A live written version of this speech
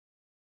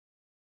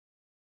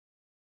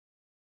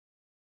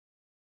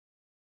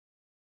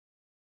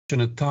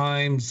unfortunate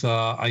times.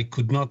 I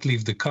could not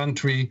leave the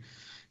country,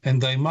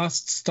 and I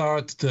must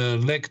start the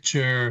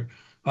lecture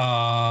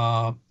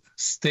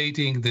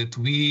stating that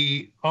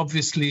we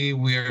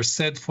are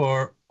sad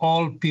for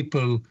all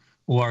people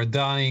who are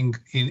dying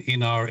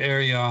in our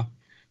area,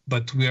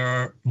 but we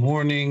are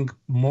mourning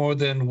more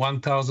than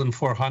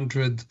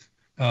 1,400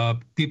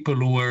 people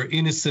who were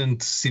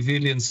innocent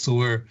civilians who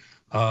were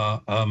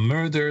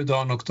murdered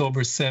on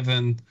October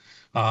 7th.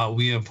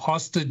 We have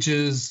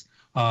hostages,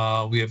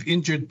 we have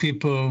injured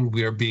people,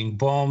 we are being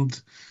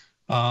bombed.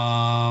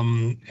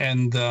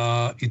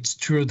 It's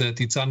true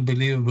that it's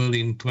unbelievable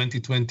in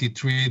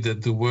 2023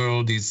 that the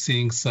world is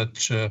seeing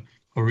such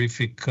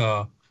horrific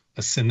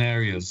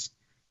scenarios.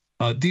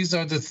 These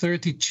are the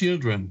 30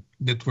 children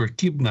that were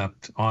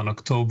kidnapped on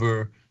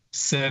October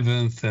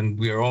 7th, and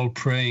we are all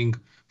praying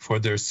for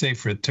their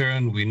safe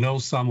return. We know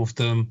some of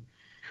them.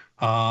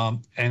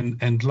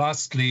 And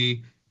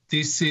lastly,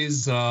 this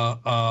is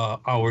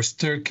our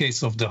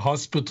staircase of the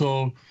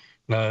hospital.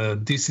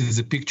 This is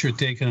a picture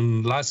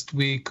taken last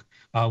week.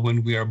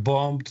 When we are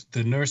bombed,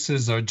 the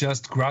nurses are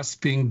just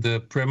grasping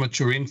the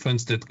premature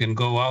infants that can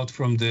go out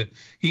from the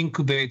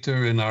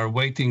incubator and are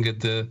waiting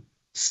at the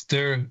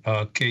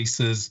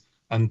staircases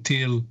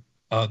until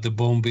the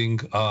bombing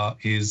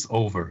is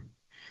over.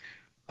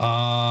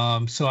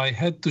 So I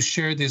had to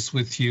share this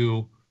with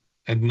you,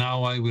 and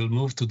now I will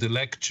move to the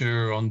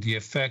lecture on the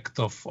effect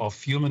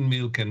of human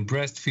milk and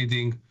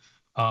breastfeeding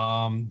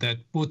that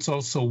puts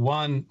also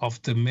one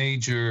of the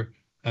major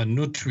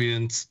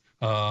nutrients,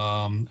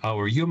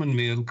 our human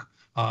milk,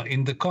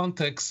 in the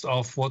context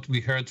of what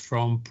we heard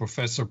from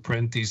Professor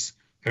Prentice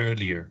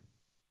earlier.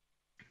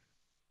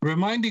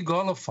 Reminding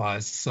all of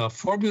us,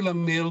 formula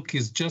milk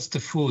is just a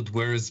food,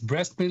 whereas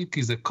breast milk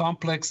is a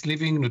complex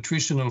living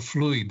nutritional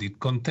fluid. It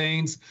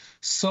contains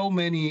so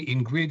many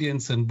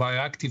ingredients and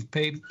bioactive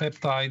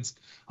peptides,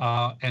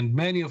 and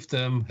many of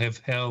them have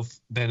health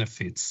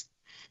benefits.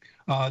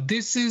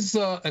 This is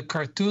a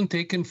cartoon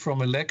taken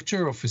from a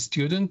lecture of a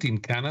student in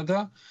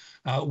Canada,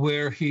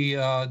 where he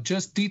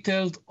just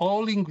detailed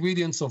all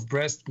ingredients of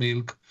breast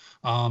milk,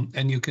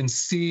 and you can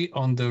see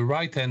on the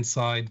right-hand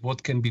side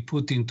what can be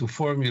put into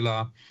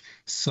formula.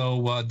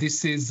 So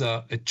this is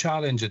a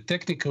challenge, a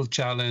technical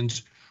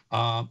challenge,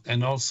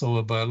 and also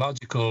a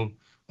biological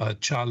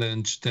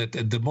challenge that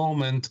at the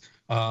moment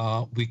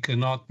we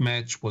cannot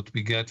match what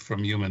we get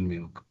from human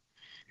milk.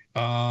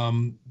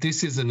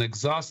 This is an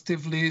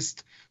exhaustive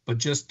list, but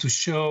just to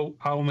show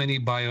how many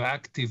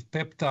bioactive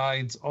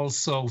peptides,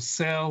 also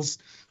cells,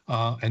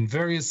 and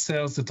various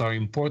cells that are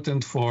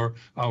important for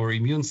our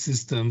immune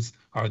systems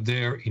are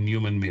there in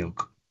human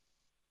milk.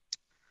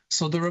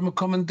 So the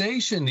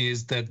recommendation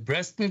is that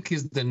breast milk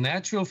is the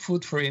natural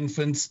food for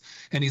infants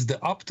and is the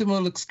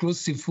optimal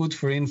exclusive food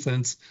for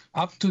infants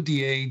up to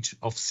the age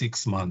of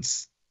 6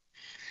 months.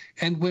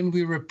 And when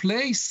we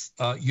replace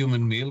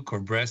human milk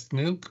or breast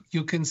milk,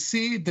 you can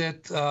see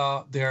that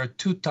there are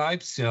two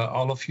types.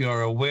 All of you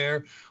are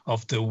aware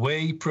of the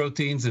whey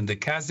proteins and the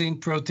casein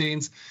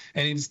proteins.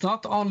 And it's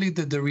not only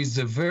that there is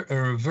a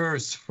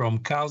reverse from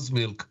cow's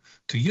milk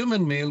to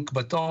human milk,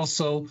 but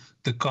also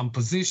the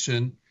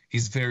composition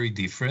is very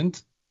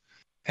different.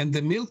 And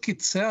the milk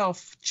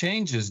itself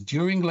changes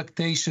during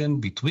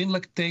lactation, between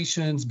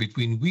lactations,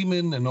 between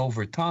women and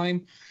over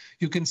time.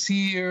 You can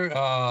see here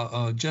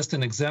just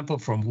an example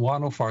from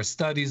one of our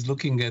studies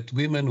looking at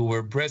women who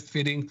were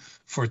breastfeeding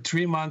for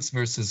 3 months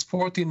versus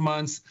 14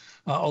 months.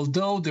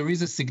 Although there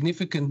is a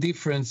significant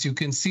difference, you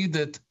can see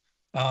that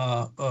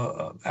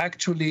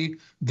actually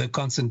the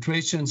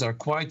concentrations are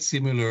quite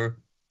similar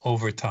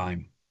over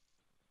time.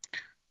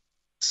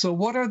 So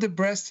what are the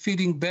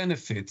breastfeeding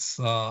benefits?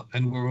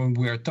 And when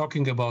we are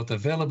talking about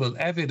available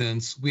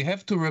evidence, we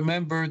have to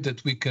remember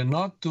that we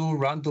cannot do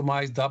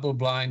randomized,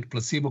 double-blind,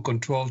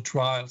 placebo-controlled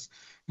trials,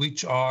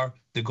 which are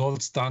the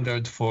gold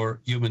standard for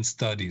human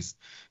studies.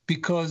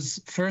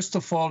 Because first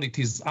of all, it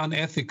is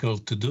unethical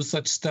to do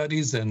such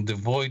studies and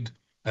avoid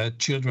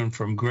children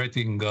from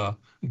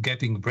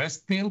getting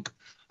breast milk.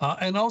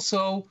 And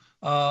also,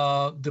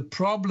 the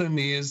problem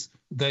is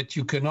that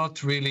you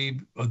cannot really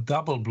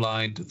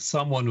double-blind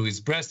someone who is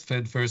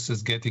breastfed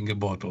versus getting a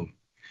bottle.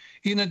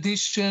 In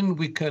addition,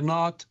 we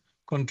cannot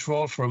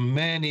control for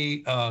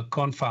many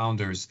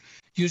confounders.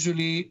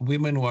 Usually,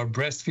 women who are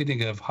breastfeeding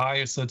have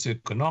higher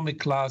socioeconomic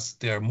class,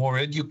 they are more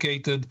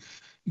educated,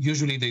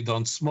 usually they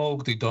don't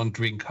smoke, they don't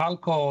drink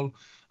alcohol,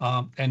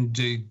 and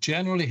they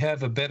generally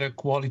have a better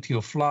quality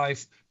of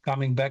life.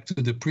 Coming back to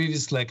the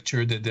previous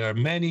lecture, that there are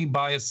many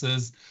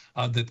biases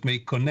that may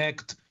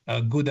connect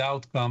a good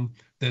outcome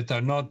that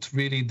are not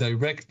really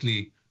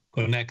directly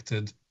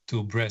connected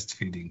to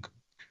breastfeeding.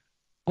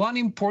 One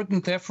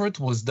important effort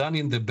was done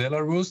in the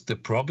Belarus, the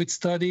PROBIT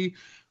study,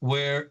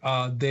 where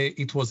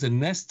it was a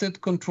nested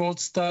controlled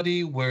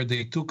study where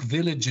they took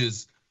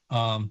villages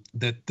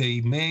that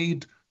they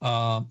made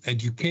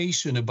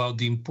education about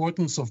the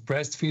importance of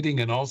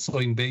breastfeeding and also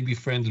in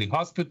baby-friendly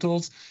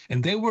hospitals.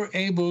 And they were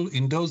able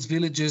in those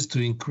villages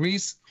to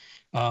increase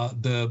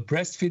the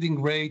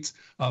breastfeeding rates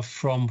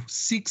from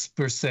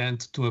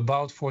 6% to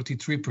about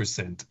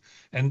 43%.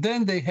 And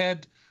then they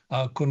had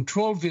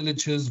control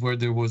villages where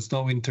there was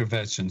no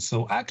intervention.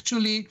 So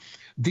actually,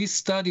 this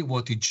study,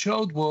 what it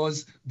showed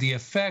was the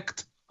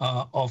effect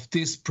of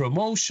this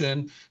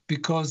promotion,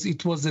 because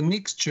it was a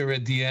mixture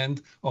at the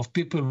end of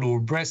people who were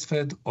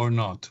breastfed or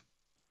not.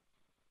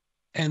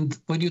 And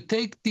when you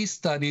take these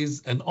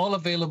studies and all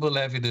available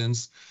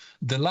evidence,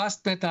 the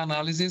last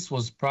meta-analysis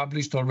was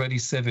published already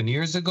 7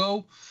 years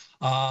ago.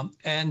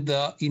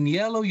 In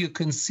yellow, you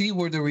can see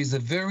where there is a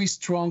very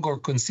strong or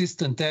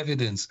consistent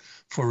evidence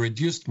for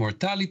reduced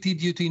mortality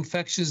due to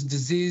infectious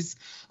disease,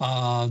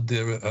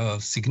 the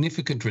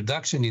significant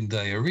reduction in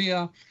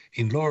diarrhea,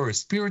 in lower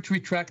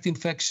respiratory tract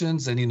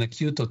infections, and in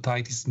acute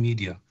otitis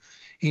media.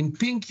 In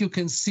pink, you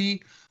can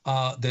see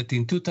that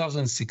in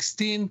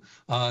 2016,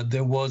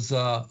 there was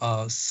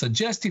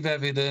suggestive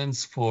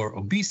evidence for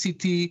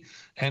obesity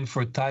and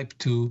for type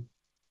 2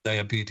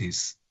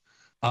 diabetes.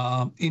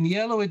 In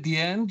yellow at the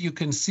end, you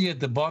can see at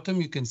the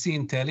bottom, you can see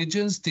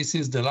intelligence. This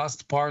is the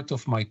last part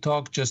of my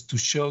talk, just to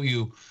show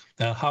you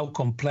how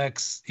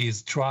complex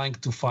is trying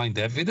to find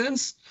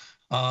evidence.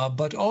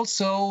 But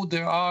also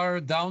there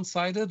are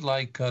downsided,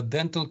 like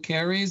dental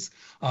caries,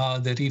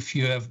 that if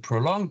you have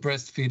prolonged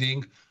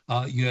breastfeeding,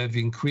 you have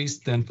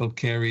increased dental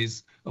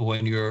caries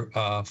when you're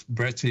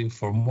breastfeeding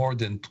for more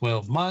than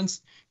 12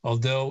 months.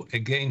 Although,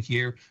 again,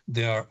 here,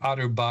 there are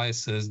other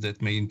biases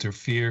that may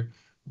interfere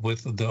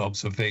with the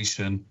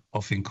observation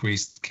of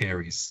increased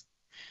caries.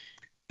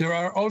 There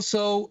are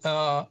also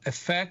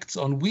effects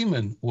on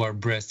women who are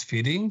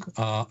breastfeeding.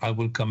 I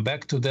will come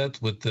back to that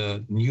with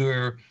the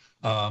newer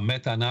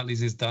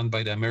meta-analysis done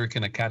by the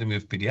American Academy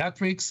of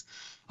Pediatrics.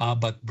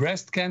 But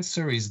breast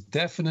cancer is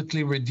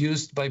definitely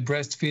reduced by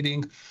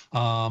breastfeeding,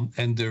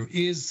 and there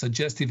is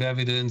suggestive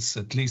evidence,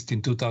 at least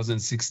in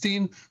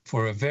 2016,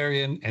 for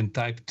ovarian and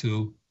type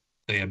 2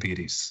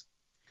 diabetes.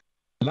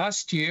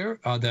 Last year,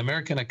 the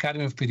American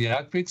Academy of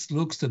Pediatrics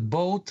looks at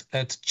both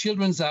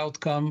children's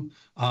outcome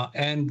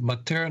and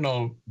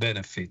maternal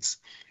benefits.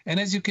 And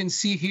as you can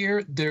see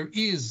here, there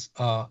is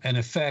an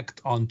effect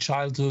on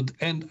childhood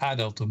and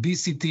adult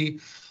obesity.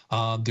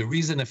 There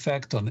is an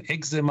effect on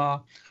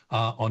eczema,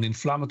 on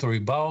inflammatory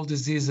bowel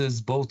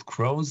diseases, both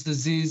Crohn's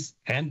disease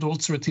and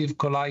ulcerative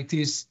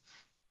colitis,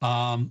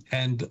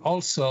 and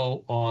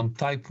also on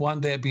type 1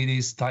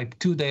 diabetes, type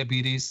 2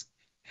 diabetes,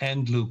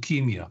 and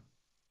leukemia.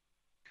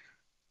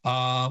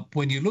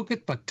 When you look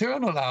at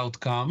maternal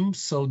outcomes,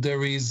 so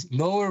there is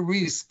lower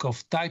risk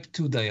of type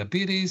 2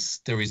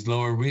 diabetes, there is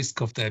lower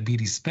risk of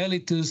diabetes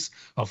mellitus,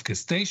 of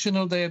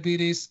gestational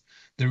diabetes,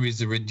 there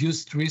is a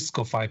reduced risk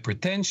of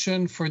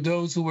hypertension for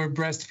those who are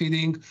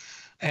breastfeeding,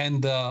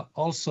 and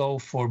also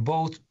for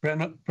both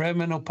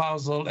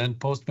premenopausal and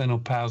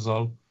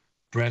postmenopausal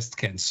breast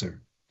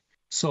cancer.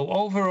 So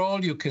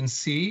overall, you can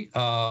see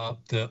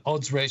the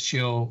odds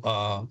ratio,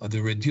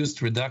 the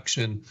reduced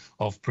reduction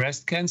of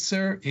breast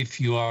cancer if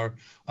you are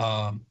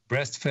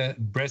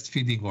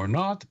breastfeeding or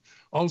not,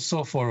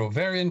 also for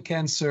ovarian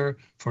cancer,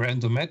 for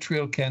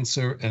endometrial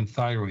cancer, and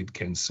thyroid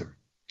cancer.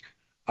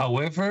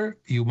 However,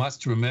 you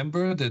must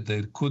remember that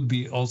there could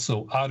be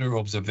also other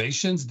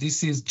observations.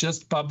 This is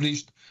just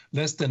published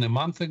less than a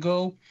month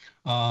ago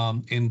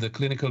in the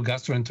Clinical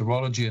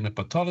Gastroenterology and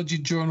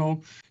Hepatology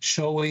Journal,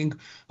 showing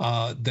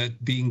that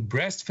being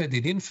breastfed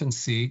in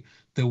infancy,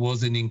 there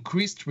was an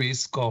increased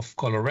risk of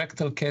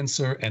colorectal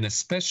cancer, and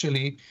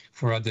especially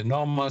for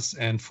adenomas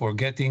and for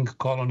getting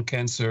colon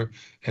cancer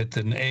at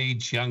an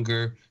age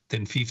younger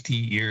than 50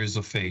 years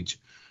of age.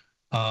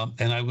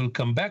 And I will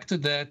come back to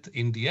that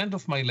in the end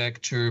of my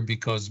lecture,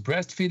 because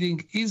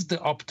breastfeeding is the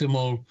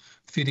optimal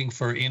feeding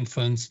for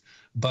infants,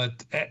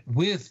 but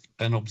with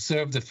an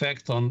observed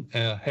effect on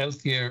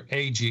healthier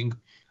aging.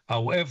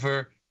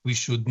 However, we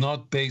should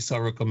not base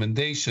our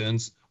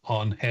recommendations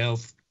on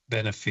health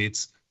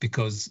benefits,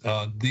 because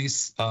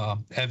this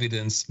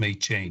evidence may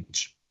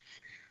change.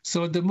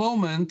 So at the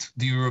moment,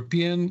 the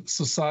European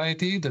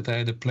Society, that I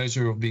had the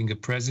pleasure of being a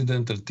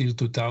president until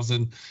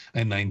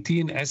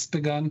 2019,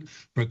 ESPGHAN,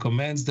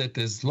 recommends that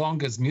as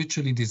long as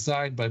mutually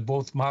desired by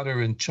both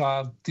mother and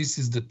child, this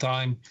is the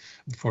time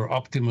for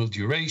optimal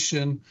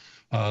duration.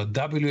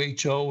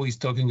 WHO is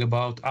talking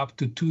about up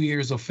to 2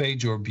 years of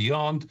age or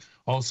beyond,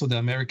 also the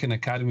American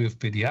Academy of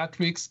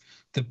Pediatrics.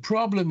 The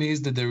problem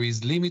is that there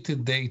is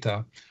limited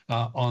data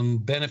on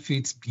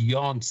benefits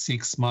beyond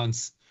 6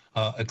 months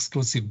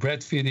exclusive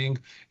breastfeeding,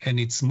 and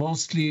it's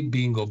mostly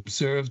being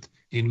observed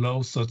in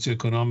low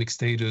socioeconomic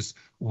status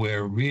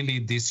where really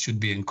this should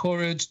be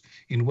encouraged.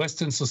 In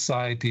Western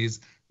societies,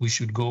 we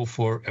should go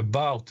for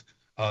about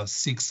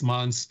 6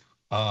 months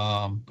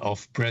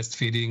of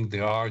breastfeeding.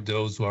 There are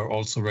those who are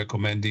also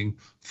recommending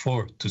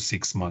 4 to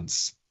 6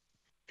 months.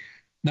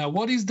 Now,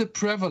 what is the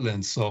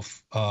prevalence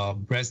of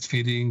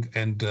breastfeeding,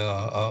 and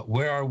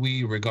where are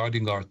we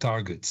regarding our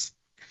targets?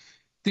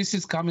 This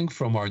is coming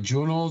from our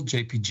journal,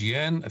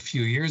 JPGN, a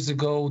few years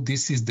ago.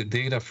 This is the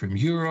data from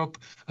Europe,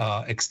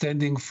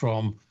 extending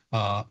from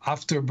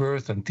after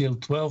birth until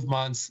 12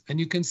 months. And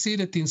you can see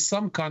that in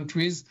some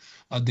countries,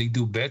 they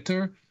do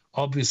better,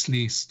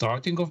 obviously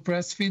starting of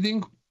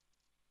breastfeeding.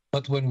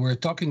 But when we're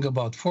talking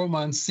about 4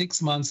 months,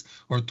 6 months,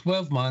 or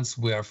 12 months,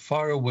 we are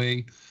far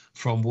away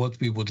from what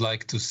we would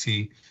like to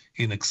see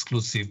in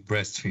exclusive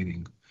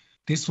breastfeeding.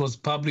 This was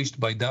published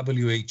by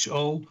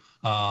WHO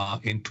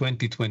in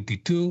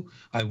 2022.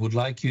 I would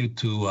like you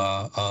to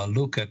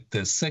look at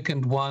the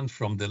second one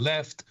from the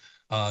left.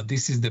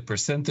 This is the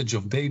percentage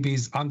of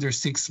babies under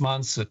 6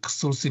 months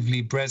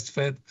exclusively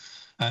breastfed.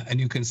 And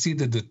you can see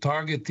that the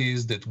target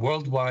is that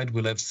worldwide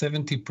we'll have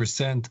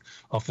 70%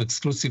 of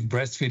exclusive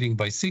breastfeeding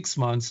by 6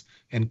 months,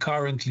 and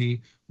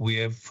currently we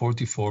have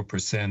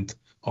 44%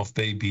 of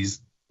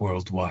babies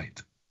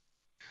worldwide.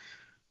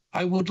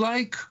 I would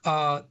like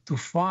to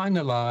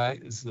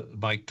finalize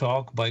my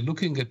talk by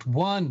looking at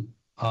one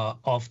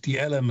of the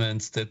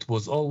elements that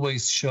was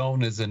always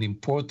shown as an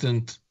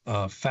important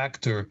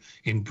factor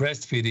in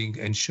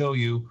breastfeeding and show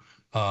you,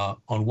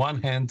 on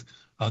one hand,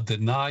 the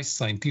nice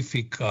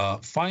scientific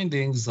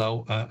findings,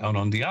 and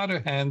on the other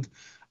hand,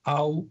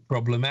 how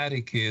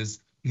problematic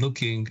is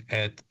looking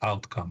at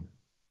outcome.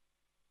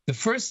 The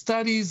first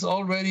study is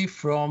already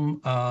from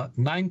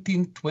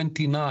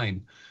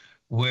 1929,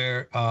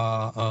 where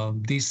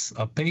this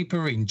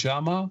paper in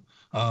JAMA,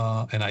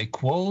 and I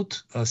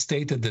quote,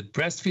 stated that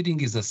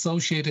breastfeeding is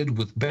associated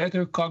with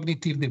better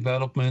cognitive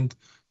development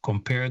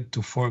compared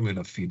to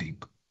formula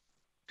feeding.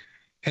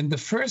 And the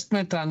first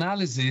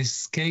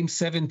meta-analysis came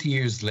 70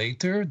 years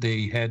later.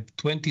 They had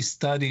 20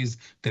 studies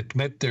that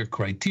met their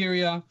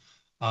criteria,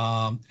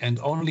 and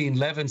only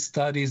 11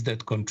 studies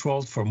that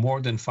controlled for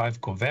more than 5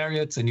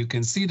 covariates. And you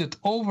can see that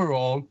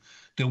overall,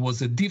 there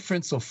was a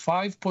difference of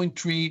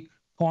 5.3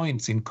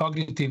 points in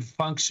cognitive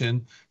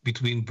function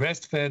between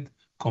breastfed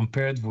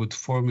compared with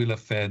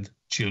formula-fed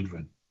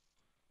children.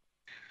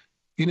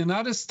 In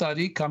another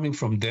study coming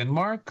from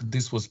Denmark,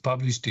 this was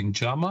published in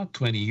JAMA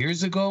 20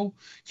 years ago,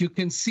 you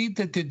can see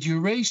that the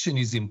duration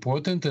is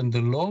important, and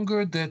the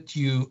longer that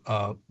you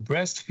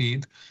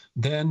breastfeed,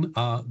 then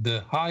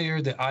the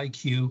higher the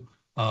IQ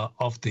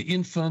of the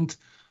infant.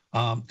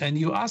 And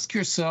you ask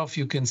yourself,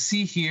 you can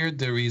see here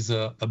there is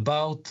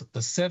about a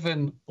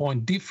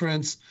 7-point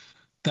difference.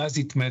 Does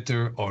it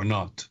matter or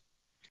not?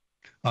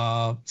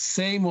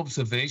 Same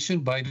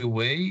observation, by the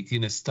way,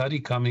 in a study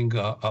coming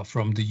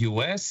from the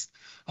US.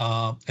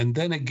 And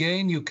then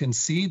again, you can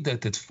see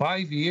that at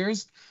 5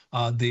 years,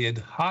 they had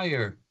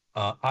higher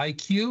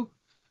IQ,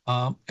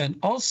 and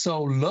also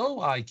low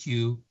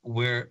IQ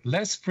were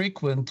less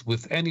frequent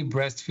with any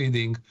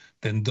breastfeeding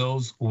than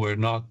those who were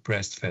not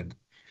breastfed.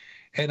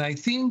 And I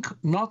think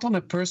not on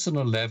a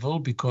personal level,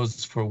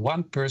 because for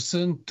one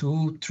person,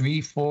 2, 3,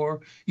 4,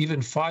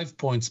 even 5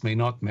 points may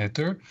not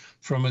matter.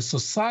 From a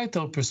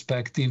societal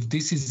perspective,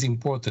 this is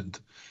important.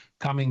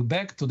 Coming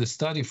back to the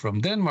study from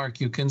Denmark,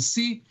 you can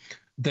see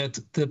that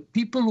the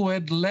people who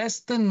had less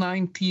than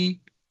 90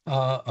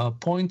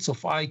 points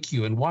of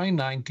IQ, and why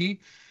 90?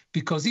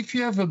 Because if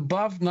you have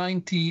above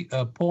 90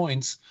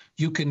 points,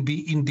 you can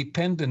be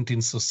independent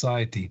in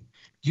society.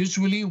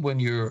 Usually when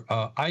your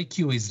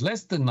IQ is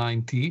less than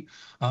 90,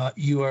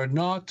 you are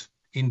not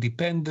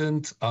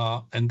independent,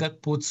 and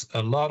that puts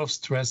a lot of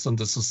stress on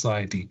the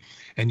society.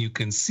 And you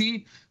can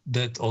see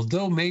that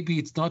although maybe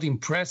it's not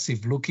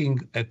impressive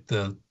looking at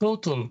the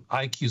total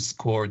IQ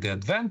score, the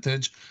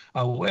advantage,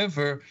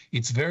 however,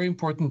 it's very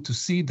important to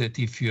see that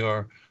if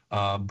you're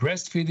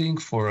breastfeeding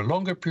for a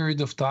longer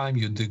period of time,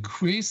 you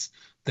decrease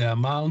the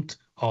amount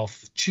of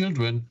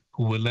children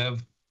who will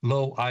have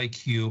low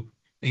IQ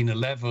in a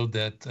level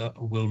that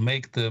will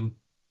make them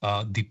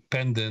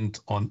dependent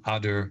on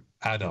other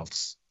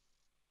adults.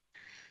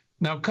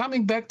 Now,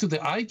 coming back to the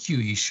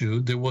IQ issue,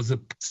 there was a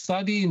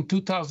study in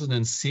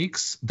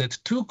 2006 that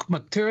took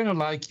maternal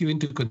IQ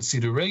into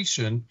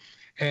consideration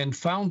and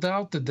found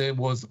out that there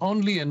was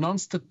only a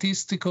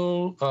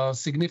non-statistical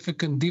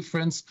significant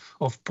difference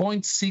of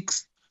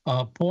 0.6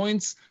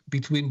 points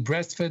between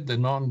breastfed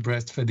and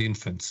non-breastfed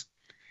infants.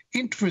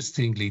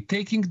 Interestingly,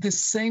 taking the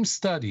same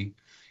study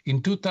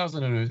in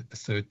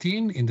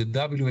 2013 in the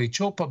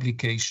WHO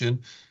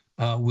publication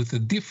with a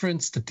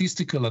different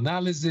statistical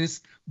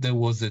analysis, there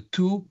was a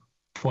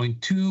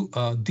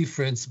 2.2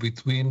 difference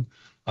between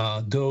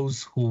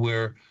those who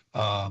were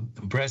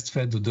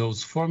breastfed to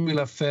those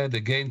formula-fed,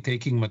 again,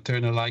 taking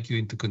maternal IQ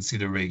into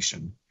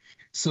consideration.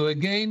 So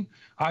again,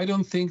 I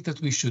don't think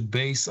that we should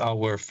base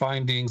our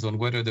findings on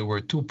whether there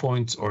were 2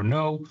 points or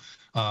no,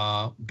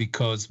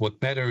 because what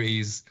matters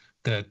is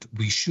that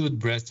we should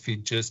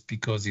breastfeed just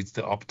because it's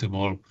the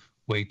optimal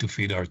way to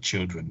feed our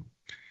children.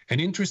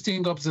 An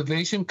interesting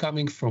observation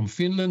coming from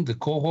Finland, the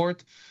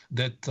cohort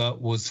that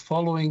was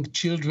following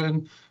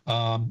children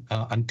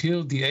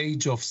until the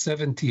age of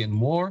 70 and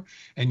more,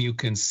 and you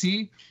can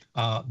see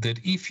that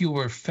if you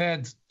were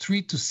fed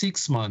 3 to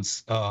 6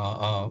 months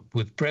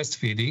with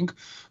breastfeeding,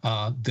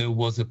 there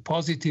was a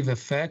positive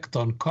effect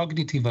on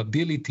cognitive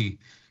ability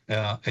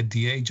at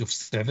the age of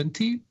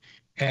 70.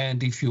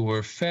 And if you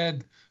were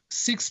fed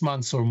 6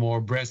 months or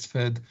more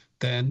breastfed,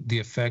 then the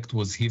effect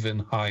was even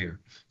higher.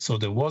 So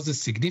there was a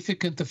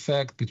significant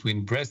effect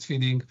between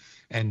breastfeeding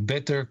and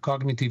better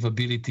cognitive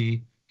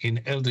ability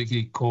in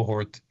elderly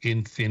cohort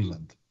in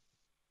Finland.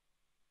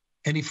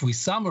 And if we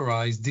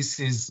summarize, this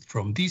is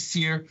from this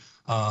year,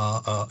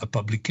 a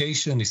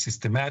publication, a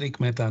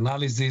systematic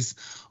meta-analysis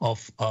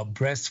of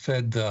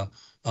breastfed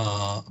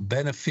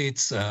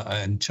benefits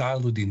and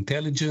childhood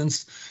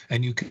intelligence.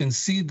 And you can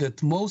see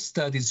that most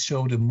studies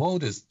showed a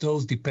modest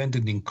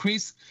dose-dependent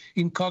increase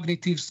in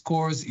cognitive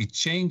scores. It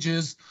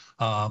changes.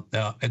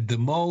 At the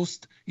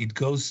most, it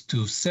goes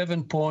to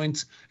 7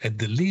 points. At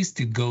the least,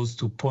 it goes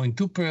to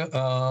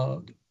 0.2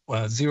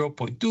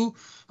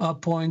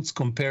 points,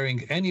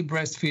 comparing any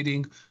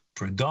breastfeeding,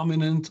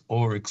 predominant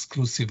or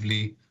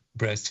exclusively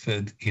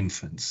breastfed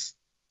infants.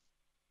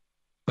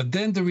 But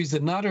then there is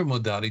another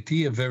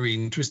modality, a very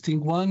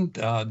interesting one.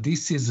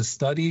 This is a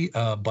study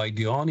by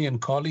Dioni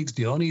and colleagues.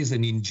 Dioni is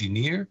an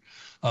engineer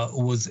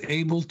who was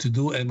able to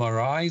do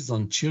MRIs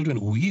on children,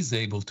 who is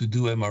able to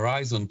do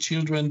MRIs on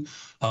children,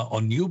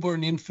 on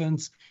newborn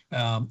infants.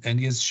 And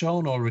he has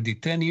shown already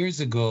 10 years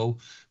ago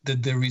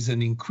that there is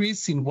an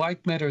increase in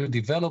white matter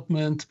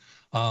development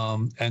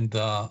and in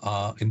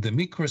the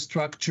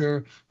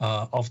microstructure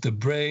of the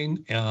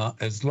brain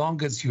as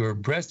long as you're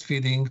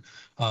breastfeeding.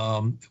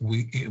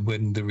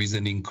 When there is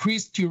an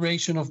increased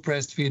duration of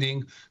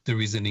breastfeeding,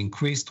 there is an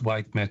increased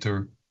white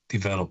matter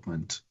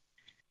development.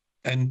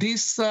 And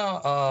this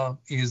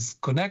is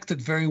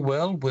connected very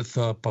well with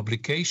a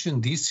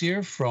publication this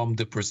year from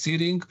the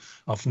Proceeding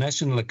of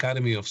National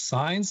Academy of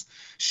Science,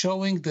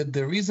 showing that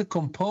there is a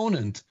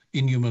component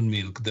in human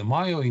milk, the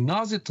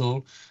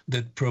myoinositol,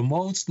 that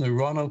promotes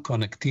neuronal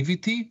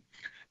connectivity.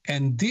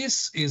 And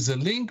this is a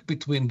link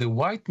between the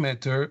white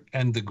matter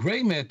and the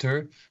gray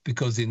matter,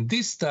 because in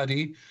this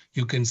study,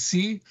 you can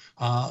see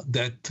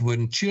that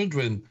when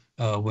children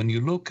when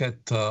you look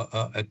at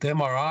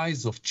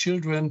MRIs of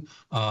children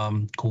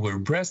who were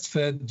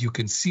breastfed, you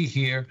can see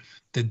here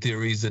that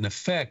there is an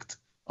effect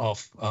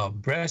of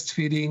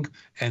breastfeeding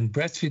and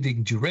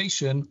breastfeeding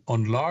duration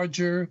on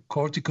larger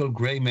cortical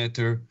gray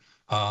matter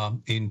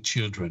in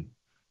children.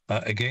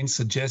 Again,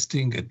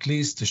 suggesting at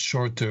least a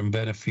short-term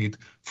benefit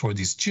for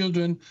these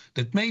children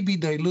that may be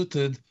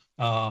diluted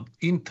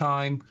in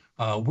time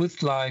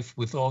with life,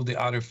 with all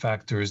the other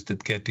factors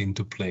that get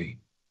into play.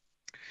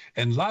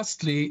 And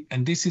lastly,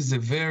 and this is a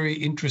very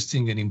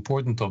interesting and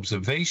important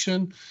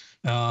observation,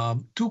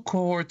 2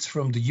 cohorts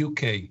from the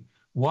UK,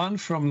 one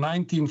from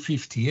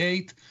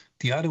 1958,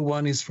 the other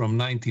one is from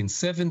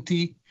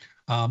 1970.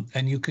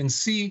 And you can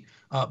see,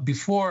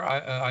 before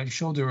I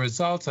show the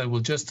results, I will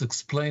just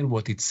explain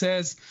what it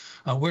says.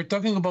 We're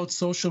talking about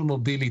social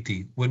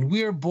mobility. When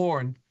we are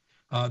born,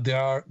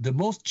 the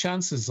most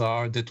chances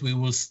are that we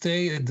will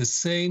stay at the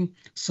same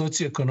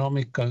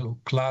socioeconomic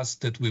class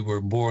that we were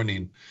born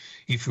in.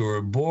 If you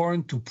were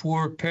born to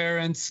poor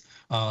parents,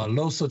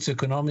 low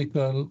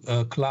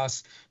socioeconomic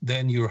class,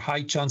 then your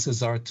high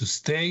chances are to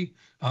stay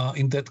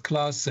in that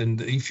class. And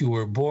if you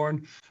were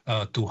born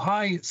to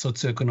high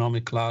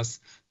socioeconomic class,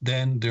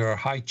 then there are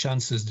high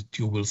chances that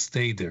you will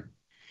stay there.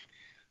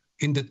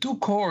 In the 2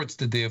 cohorts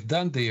that they have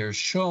done, they are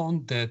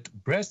shown that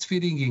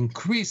breastfeeding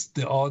increased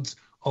the odds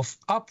of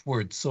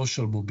upward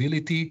social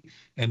mobility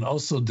and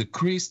also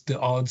decreased the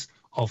odds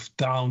of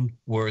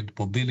downward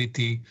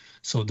mobility.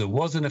 So there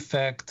was an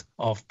effect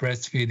of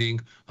breastfeeding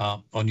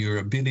on your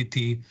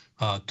ability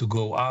to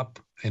go up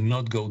and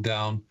not go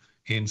down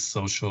in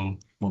social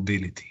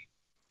mobility.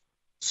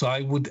 So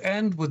I would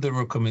end with the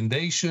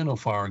recommendation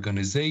of our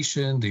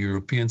organization, the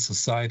European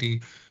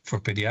Society for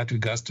Pediatric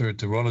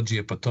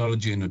Gastroenterology,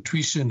 Hepatology and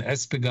Nutrition,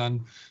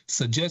 ESPGHAN,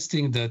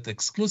 suggesting that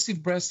exclusive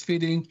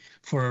breastfeeding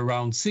for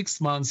around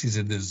 6 months is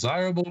a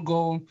desirable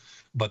goal,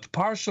 but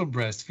partial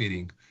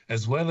breastfeeding,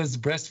 as well as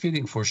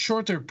breastfeeding for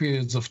shorter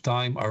periods of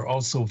time, are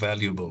also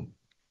valuable.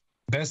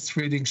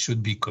 Breastfeeding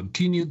should be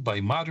continued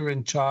by mother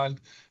and child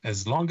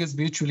as long as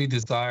mutually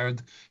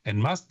desired and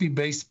must be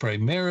based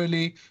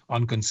primarily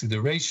on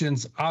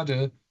considerations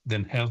other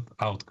than health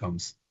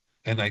outcomes.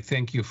 And I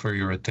thank you for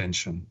your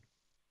attention.